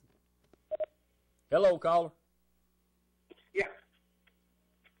is. Hello, caller. Yeah.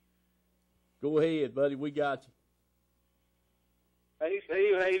 Go ahead, buddy. We got you. Hey,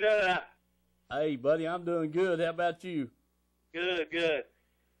 Steve, how you doing? Hey, buddy, I'm doing good. How about you? Good.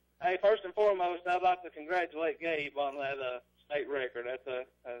 Hey, first and foremost, I'd like to congratulate Gabe on that state record. That's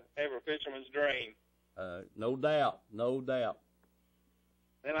every fisherman's dream. No doubt.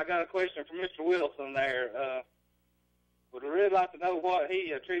 Then I got a question for Mr. Wilson there. Would really like to know what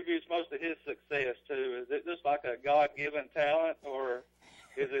he attributes most of his success to. Is it just like a God-given talent, or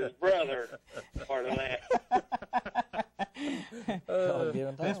is his brother part of that?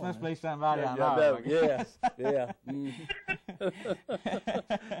 This must be somebody I know. Yeah.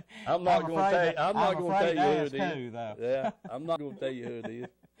 I'm not going to tell you who it is. Though. Yeah, I'm not going to tell you who it is.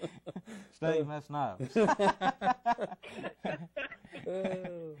 Steve must know.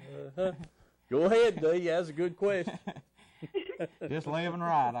 Go ahead, D. That's a good question. Just living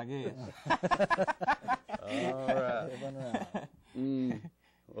right, I guess. All right.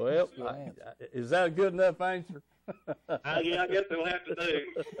 Well, is that a good enough answer? Yeah, I guess we'll have to do.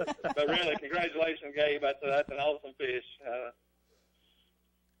 But really, congratulations, Gabe. That's an awesome fish.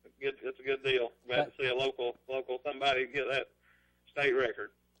 It's a good deal. Glad to see a local somebody get that state record.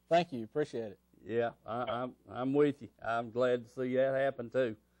 Thank you. Appreciate it. Yeah, I'm with you. I'm glad to see that happen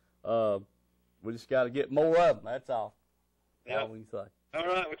too. We just got to get more of them. That's all. Yeah. All we can say. All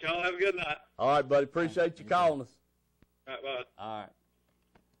right. Well, y'all have a good night. All right, buddy. Appreciate you calling us. All right, bud. All right.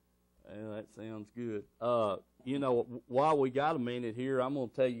 Yeah, that sounds good. You know, while we got a minute here, I'm going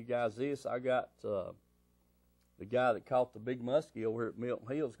to tell you guys this. I got the guy that caught the big muskie over here at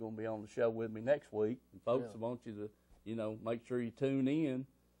Milton Hill is going to be on the show with me next week. And folks, I want you to, you know, make sure you tune in.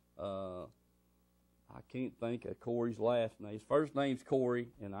 I can't think of Corey's last name. His first name's Corey,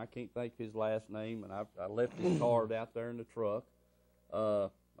 and I can't think of his last name. And I left his card out there in the truck.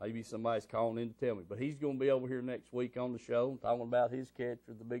 Maybe somebody's calling in to tell me. But he's going to be over here next week on the show talking about his catch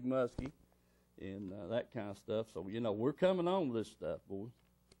of the big muskie and that kind of stuff. So, you know, we're coming on with this stuff, boys.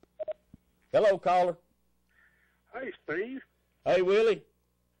 Hello, caller. Hey, Steve. Hey, Willie.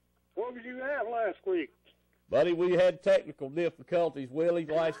 What did you have last week? Buddy, we had technical difficulties, Willie,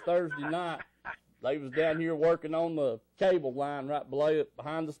 last Thursday night. They was down here working on the cable line right below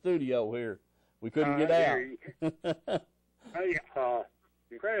behind the studio here. We couldn't get out. Hey,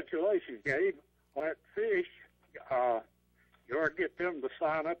 congratulations, Gabe, on that fish. You ought to get them to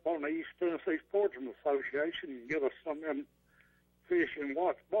sign up on the East Tennessee Sportsman Association and give us some of them fish in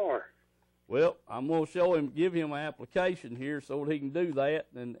Watts Bar. Well, I'm going to give him an application here so that he can do that,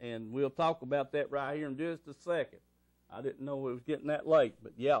 and we'll talk about that right here in just a second. I didn't know it was getting that late,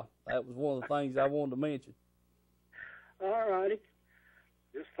 but, yeah, that was one of the things I wanted to mention. All righty.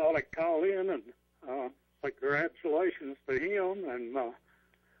 Just thought I'd call in and say congratulations to him, and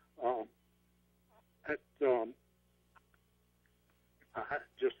I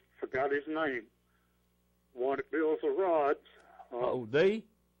just forgot his name. One that builds the rods. D?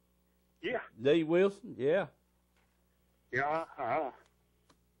 Yeah. D. Wilson? Yeah. Yeah, I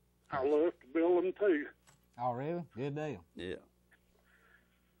love to build them, too. Oh, really? Good deal. Yeah.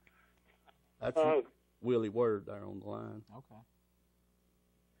 That's Willie Word there on the line. Okay.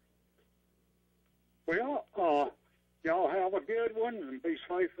 Well, y'all have a good one and be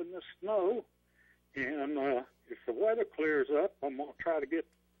safe in the snow. And if the weather clears up, I'm going to try to get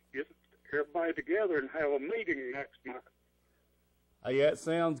everybody together and have a meeting next month. Hey, that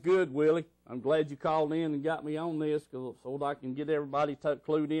sounds good, Willie. I'm glad you called in and got me on this so that I can get everybody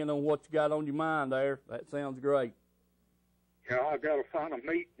clued in on what you got on your mind there. That sounds great. Yeah, I've got to find a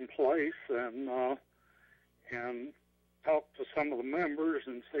meeting place and talk to some of the members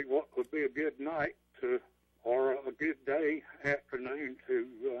and see what would be a good night or a good day, afternoon to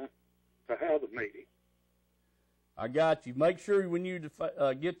have the meeting. I got you. Make sure when you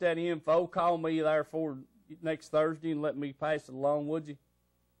get that info, call me there for next Thursday and let me pass it along, would you?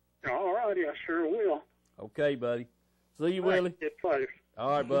 All righty, I sure will. Okay, buddy. See you, Willie. Get safe. All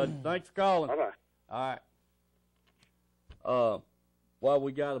right, buddy. Thanks for calling. Bye-bye. All right. While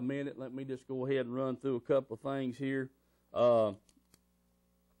we got a minute, let me just go ahead and run through a couple of things here.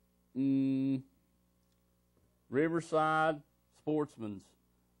 Riverside Sportsman's.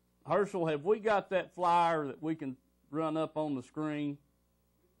 Herschel, have we got that flyer that we can run up on the screen?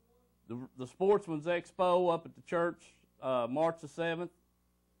 The Sportsman's Expo up at the church, March the 7th.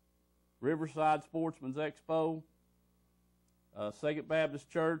 Riverside Sportsman's Expo. Second Baptist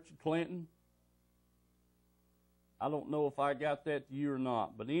Church in Clinton. I don't know if I got that to you or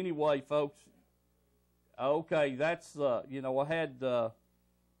not. But anyway, folks, okay, that's, I had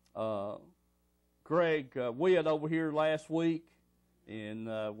Craig Witt over here last week,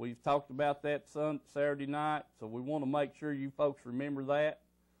 and we've talked about that Saturday night, so we want to make sure you folks remember that.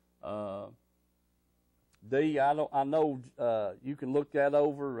 D, I know you can look that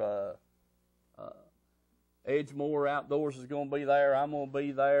over. Edgemore Outdoors is going to be there. I'm going to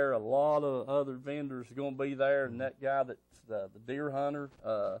be there. A lot of other vendors are going to be there, and that guy that's the deer hunter.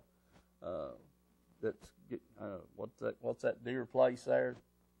 What's that deer place there?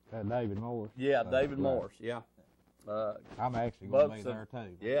 David Morris. Yeah, David Morris. Yeah. I'm actually going to be there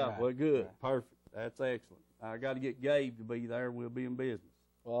too. Yeah, right. Well, good, right. Perfect. That's excellent. I got to get Gabe to be there. We'll be in business.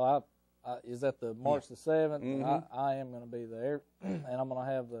 Well, is that the March the 7th? Mm-hmm. I am going to be there, and I'm going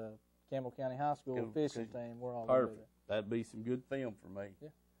to have the Campbell County High School fishing team. We're all going to be there. That'd be some good film for me. Yeah.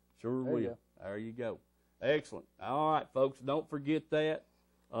 Sure will. There you go. Excellent. All right, folks, don't forget that.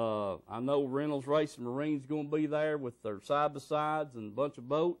 I know Reynolds Racing Marine's going to be there with their side-by-sides and a bunch of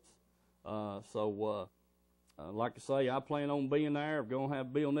boats. Like I say, I plan on being there. I'm going to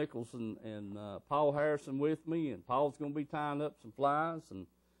have Bill Nichols and Paul Harrison with me, and Paul's going to be tying up some flies, and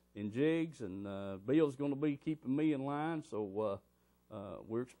in jigs, and Bill's going to be keeping me in line, so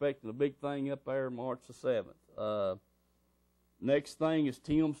we're expecting a big thing up there March the 7th. Next thing is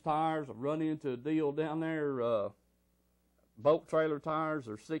Tim's Tires. I've run into a deal down there. Boat trailer tires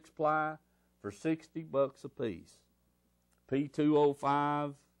are 6-ply for $60 a piece.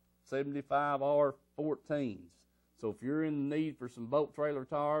 P205 75R14s. So if you're in the need for some boat trailer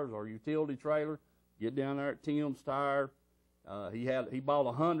tires or utility trailer, get down there at Tim's Tire. He bought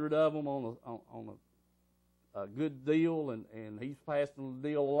 100 of them on a good deal, and he's passing the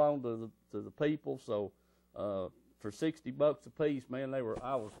deal along to the people. So for $60 a piece, man,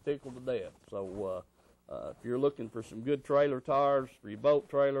 I was tickled to death. So if you're looking for some good trailer tires for your boat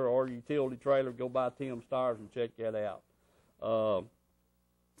trailer or utility trailer, go by Tim's Tires and check that out.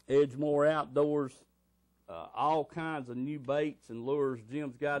 Edgemore Outdoors, all kinds of new baits and lures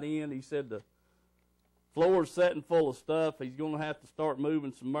Jim's got in. He said the floor's setting full of stuff. He's going to have to start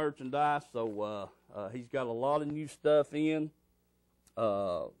moving some merchandise, so he's got a lot of new stuff in.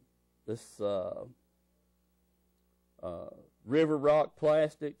 This River Rock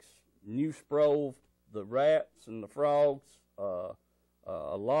Plastics, new Sprove, the rats and the frogs, a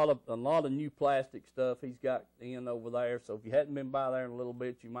lot of new plastic stuff he's got in over there. So if you hadn't been by there in a little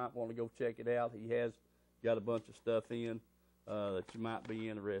bit, you might want to go check it out. He has got a bunch of stuff in that you might be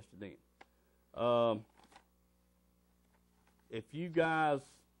interested in. If you guys,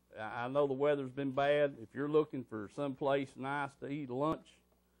 I know the weather's been bad. If you're looking for someplace nice to eat lunch,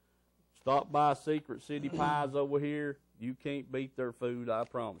 stop by Secret City Pies over here. You can't beat their food, I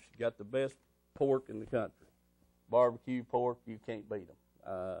promise. You got the best pork in the country. Barbecue pork, you can't beat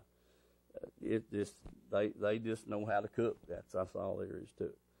them. They just know how to cook. That's all there is to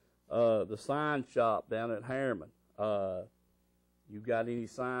it. The sign shop down at Harriman. You got any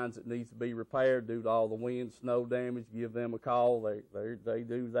signs that needs to be repaired due to all the wind, snow damage, give them a call. They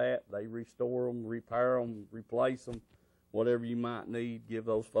do that. They restore them, repair them, replace them, whatever you might need. Give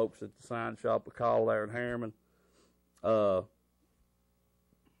those folks at the sign shop a call there at Harriman. Shucks,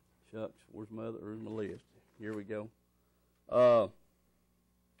 where's my list? Here we go.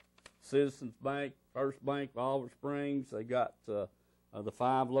 Citizens Bank, First Bank of Oliver Springs. They got the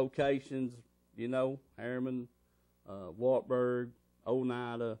 5 locations, Harriman, Wartburg,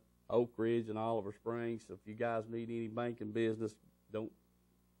 Oneida, Oak Ridge, and Oliver Springs. So if you guys need any banking business,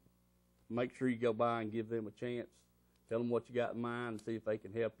 make sure you go by and give them a chance. Tell them what you got in mind and see if they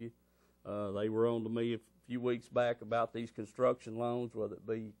can help you. They were on to me a few weeks back about these construction loans, whether it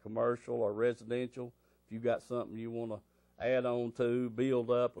be commercial or residential. If you got something you want to add on to, build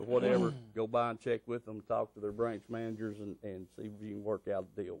up, or whatever, go by and check with them, talk to their branch managers, and see if you can work out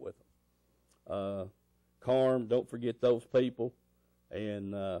a deal with them. Carm, don't forget those people.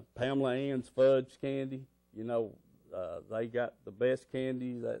 And Pamela Ann's Fudge Candy, they got the best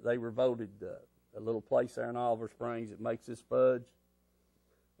candy. They were voted, a little place there in Oliver Springs that makes this fudge,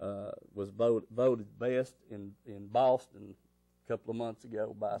 was voted best in Boston a couple of months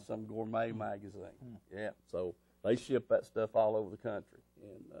ago by some gourmet magazine. Yeah, so they ship that stuff all over the country,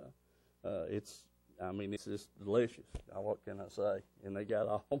 and it's just delicious. What can I say? And they got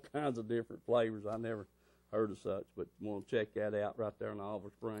all kinds of different flavors. I never heard of such, but you want to check that out right there in Oliver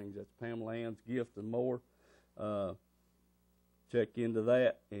Springs. That's Pamela Ann's Gift and More. Check into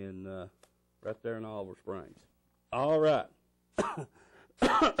that, and right there in Oliver Springs. All right.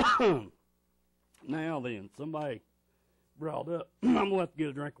 Now then, somebody brought up, I'm going to have to get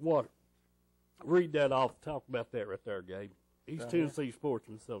a drink of water. Read that off. Talk about that right there, Gabe. East Tennessee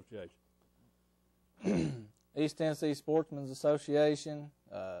Sportsman Association. East Tennessee Sportsmen's Association,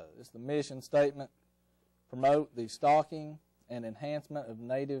 it's the mission statement: promote the stocking and enhancement of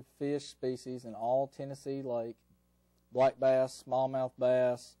native fish species in all Tennessee lake, black bass, smallmouth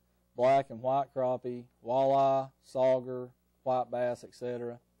bass, black and white crappie, walleye, sauger, white bass,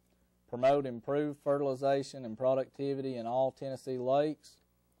 etc. Promote improved fertilization and productivity in all Tennessee lakes.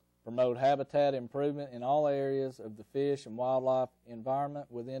 Promote habitat improvement in all areas of the fish and wildlife environment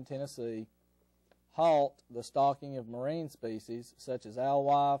within Tennessee. Halt the stocking of marine species such as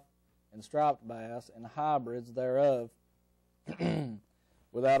alewife and striped bass and hybrids thereof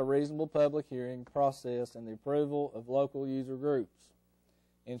without a reasonable public hearing process and the approval of local user groups.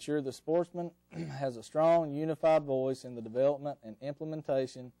 Ensure the sportsman has a strong, unified voice in the development and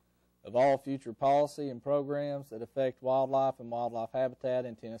implementation of all future policy and programs that affect wildlife and wildlife habitat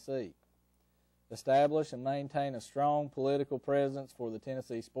in Tennessee. Establish and maintain a strong political presence for the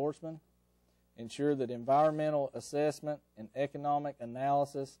Tennessee sportsman. Ensure that environmental assessment and economic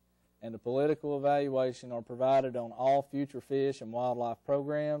analysis and a political evaluation are provided on all future fish and wildlife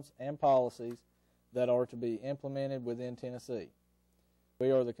programs and policies that are to be implemented within Tennessee. We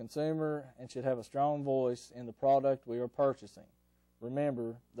are the consumer and should have a strong voice in the product we are purchasing.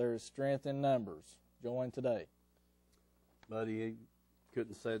 Remember, there is strength in numbers. Join today. Buddy, he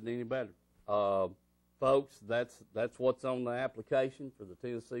couldn't have said it any better. Folks, that's what's on the application for the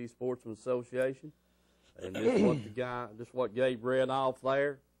Tennessee Sportsman Association. And just what Gabe read off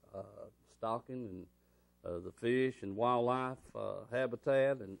there, stocking and the fish and wildlife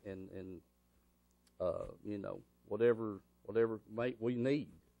habitat and you know, whatever we need,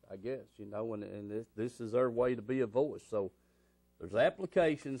 I guess, you know, and this is our way to be a voice. So there's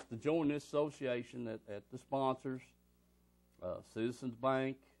applications to join this association at the sponsors, Citizens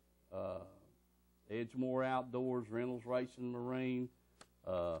Bank, Edgemore Outdoors, Reynolds Racing Marine.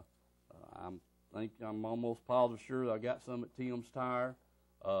 I'm almost positive sure I got some at Tim's Tire.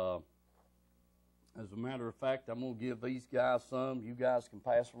 As a matter of fact, I'm going to give these guys some. You guys can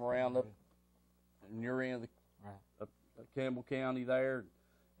pass them around up in your end of Campbell County there,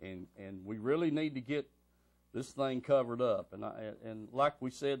 and we really need to get this thing covered up. And like we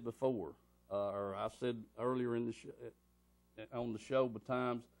said before, or I said earlier in on the show by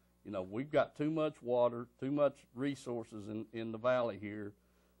times, you know, we've got too much water, too much resources in the valley here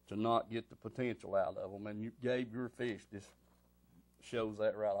to not get the potential out of them. And Gabe, your fish just shows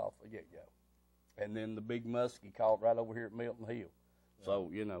that right off the get-go. And then the big muskie caught right over here at Milton Hill. Yeah. So,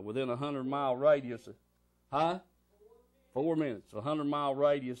 you know, within a 100-mile radius, 4 minutes, 100-mile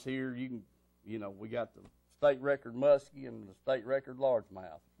radius here, you know, we got the state record muskie and the state record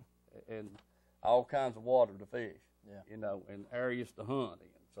largemouth and all kinds of water to fish, you know, and areas to hunt in.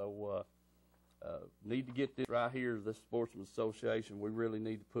 So need to get this right here, this Sportsman's Association. We really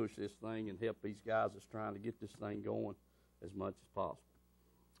need to push this thing and help these guys that's trying to get this thing going as much as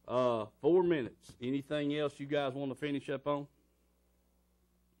possible. 4 minutes. Anything else you guys want to finish up on?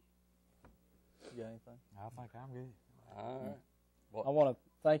 You got anything? I think I'm good. All right. Well, I want to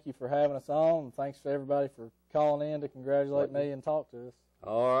thank you for having us on, and thanks for everybody for calling in to congratulate me and talk to us.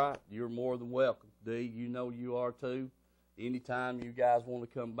 All right. You're more than welcome. D, you know you are too. Anytime you guys want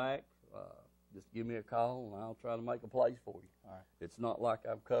to come back, just give me a call, and I'll try to make a place for you. All right. It's not like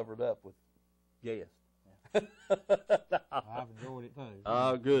I'm covered up with guests. I've enjoyed it too.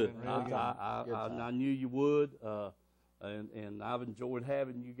 Oh, good. Really good. I knew you would, and I've enjoyed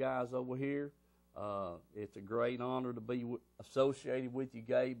having you guys over here. It's a great honor to be associated with you,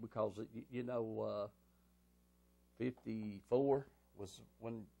 Gabe, because, you know, 54 was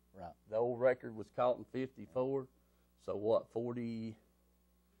when the old record was caught in 54. So what,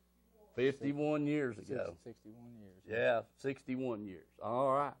 51 years ago? 61 years. Yeah, 61 years.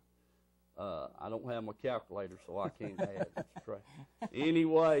 All right. I don't have my calculator, so I can't add.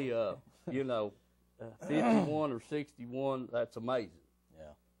 Anyway, you know, 51 or 61, that's amazing.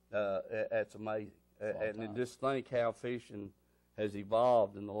 Yeah. That's amazing. And just think how fishing has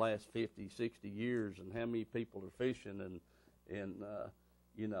evolved in the last 50, 60 years and how many people are fishing. And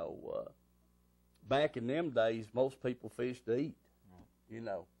you know, back in them days, most people fished to eat. You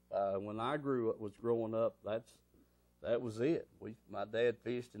know, when I was growing up, that was it. My dad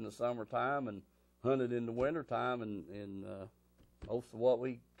fished in the summertime and hunted in the wintertime, and most of what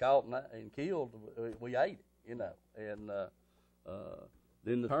we caught and killed, we ate it, you know. And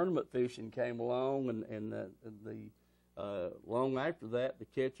then the tournament fishing came along, and long after that, the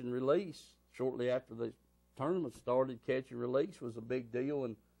catch and release. Shortly after the tournament started, catch and release was a big deal,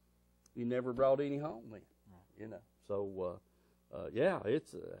 and you never brought any home then, you know. So, yeah,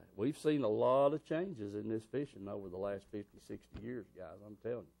 we've seen a lot of changes in this fishing over the last 50, 60 years, guys, I'm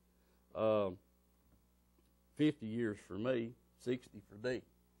telling you. 50 years for me, 60 for D.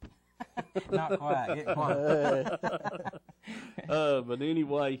 Not quite, get close. But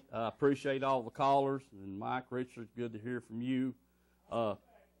anyway, I appreciate all the callers. And Mike Richards, good to hear from you.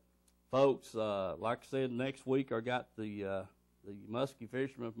 Folks, like I said, next week I got the muskie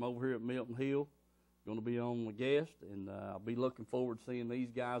fishermen from over here at Milton Hill going to be on the guest, and I'll be looking forward to seeing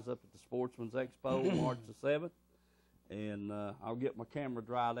these guys up at the Sportsman's Expo March the 7th. And I'll get my camera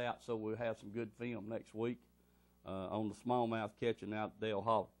dried out so we'll have some good film next week on the smallmouth catching out at Dale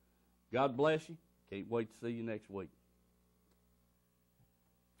Holler. God bless you. Can't wait to see you next week.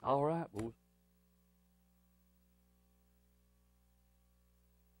 All right, boys.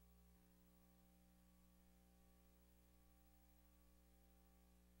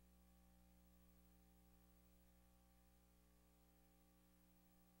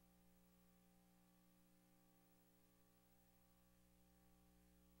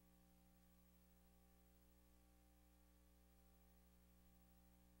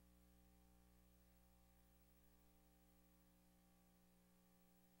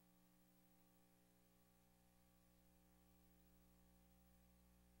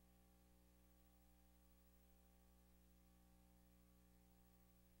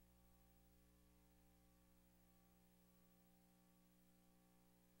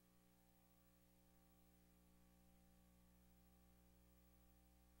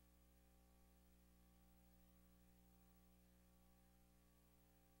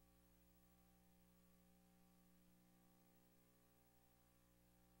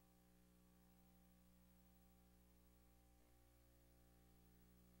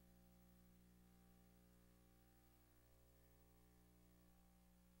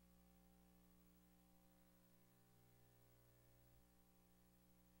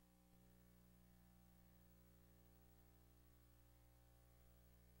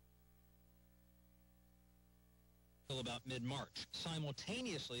 about mid-March.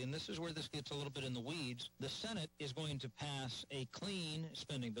 Simultaneously, and this is where this gets a little bit in the weeds, the Senate is going to pass a clean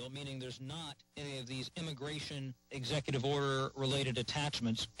spending bill, meaning there's not any of these immigration executive order related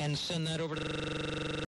attachments, and send that over to